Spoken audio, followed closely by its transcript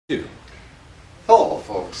Hello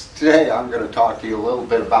folks, today I'm going to talk to you a little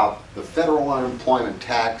bit about the Federal Unemployment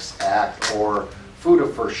Tax Act, or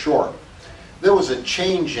FUTA for short. There was a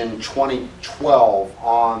change in 2012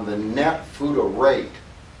 on the net FUTA rate,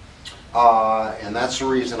 and that's the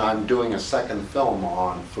reason I'm doing a second film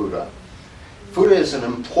on FUTA. FUTA is an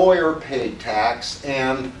employer-paid tax,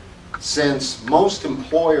 and since most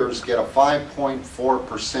employers get a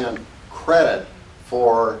 5.4% credit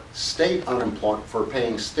for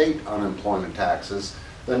paying state unemployment taxes,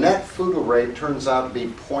 the net FUTA rate turns out to be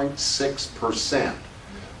 0.6%,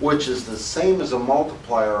 which is the same as a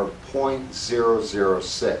multiplier of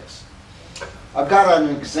 0.006. I've got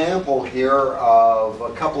an example here of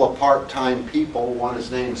a couple of part-time people. One is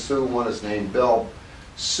named Sue, one is named Bill.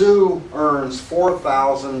 Sue earns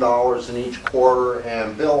 $4,000 in each quarter,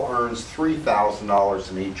 and Bill earns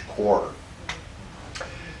 $3,000 in each quarter.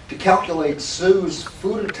 To calculate Sue's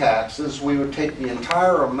FUTA taxes, we would take the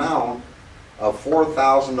entire amount of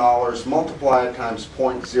 $4,000, multiply it times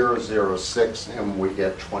 0.006, and we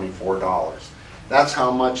get $24. That's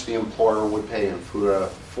how much the employer would pay in FUTA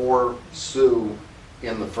for Sue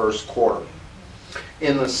in the first quarter.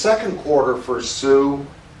 In the second quarter for Sue,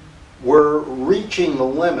 we're reaching the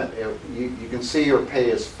limit. You can see her pay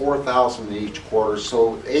is $4,000 in each quarter,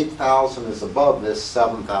 so $8,000 is above this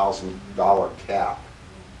 $7,000 cap.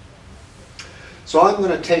 So I'm going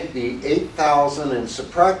to take the $8,000 and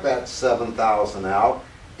subtract that $7,000 out,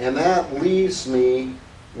 and that leaves me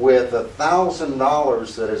with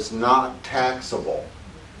 $1,000 that is not taxable.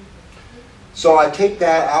 So I take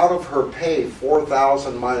that out of her pay,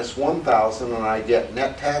 $4,000 minus $1,000, and I get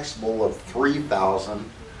net taxable of $3,000.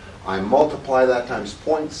 I multiply that times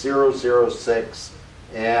 0.006,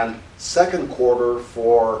 and second quarter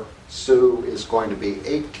for Sue is going to be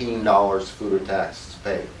 $18 FUTA taxes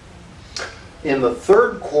paid. In the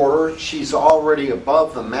third quarter, she's already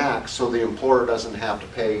above the max, so the employer doesn't have to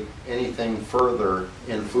pay anything further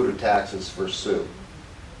in FUTA taxes for Sue.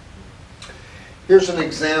 Here's an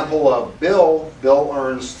example of Bill. Bill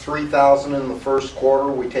earns $3,000 in the first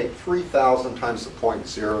quarter. We take $3,000 times the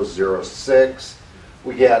 0.006.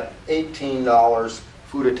 We get $18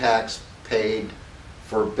 FUTA tax paid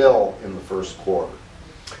for Bill in the first quarter.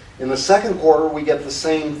 In the second quarter, we get the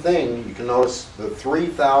same thing. You can notice the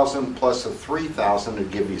 $3,000 plus the $3,000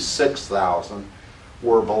 would give you $6,000.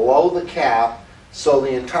 We're below the cap, so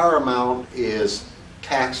the entire amount is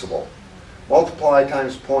taxable. Multiply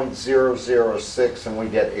times 0.006, and we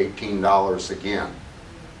get $18 again.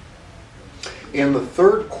 In the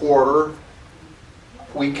third quarter,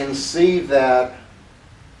 we can see that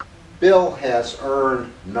Bill has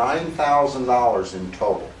earned $9,000 in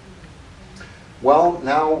total. Well,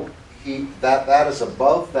 now that is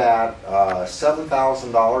above that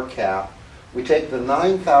 $7,000 cap. We take the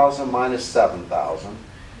 $9,000 minus $7,000,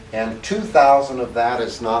 and $2,000 of that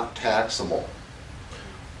is not taxable.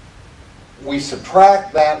 We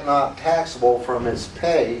subtract that not taxable from his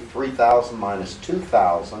pay, $3,000 minus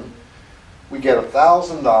 $2,000. We get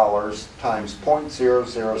 $1,000 times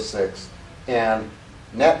 0.006, and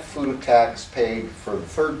net FUTA tax paid for the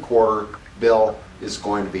third quarter bill is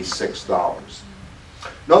going to be $6.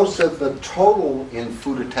 Notice that the total in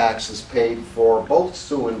FUTA taxes paid for both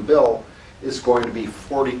Sue and Bill is going to be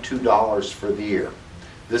 $42 for the year.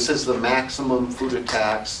 This is the maximum FUTA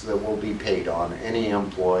tax that will be paid on any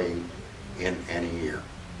employee in any year.